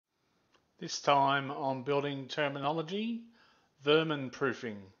This time on building terminology, vermin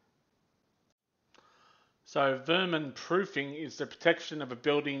proofing. So vermin proofing is the protection of a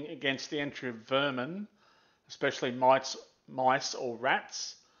building against the entry of vermin, especially mice or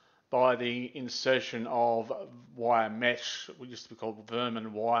rats, by the insertion of wire mesh, what used to be called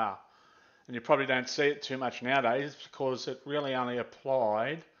vermin wire. And you probably don't see it too much nowadays because it really only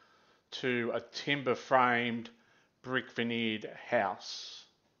applied to a timber framed brick veneered house.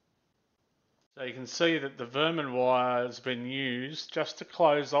 So you can see that the vermin wire has been used just to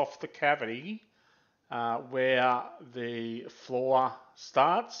close off the cavity where the floor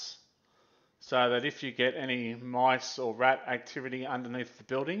starts, so that if you get any mice or rat activity underneath the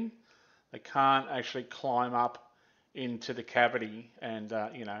building, they can't actually climb up into the cavity and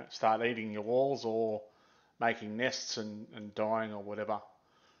start eating your walls or making nests and dying or whatever.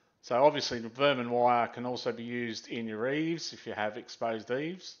 So obviously the vermin wire can also be used in your eaves if you have exposed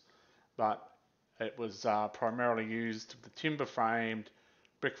eaves, but it was primarily used with the timber framed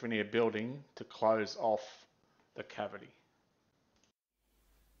brick veneer building to close off the cavity.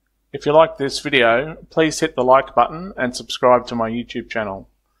 If you like this video, please hit the like button and subscribe to my YouTube channel.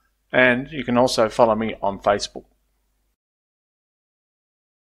 And you can also follow me on Facebook.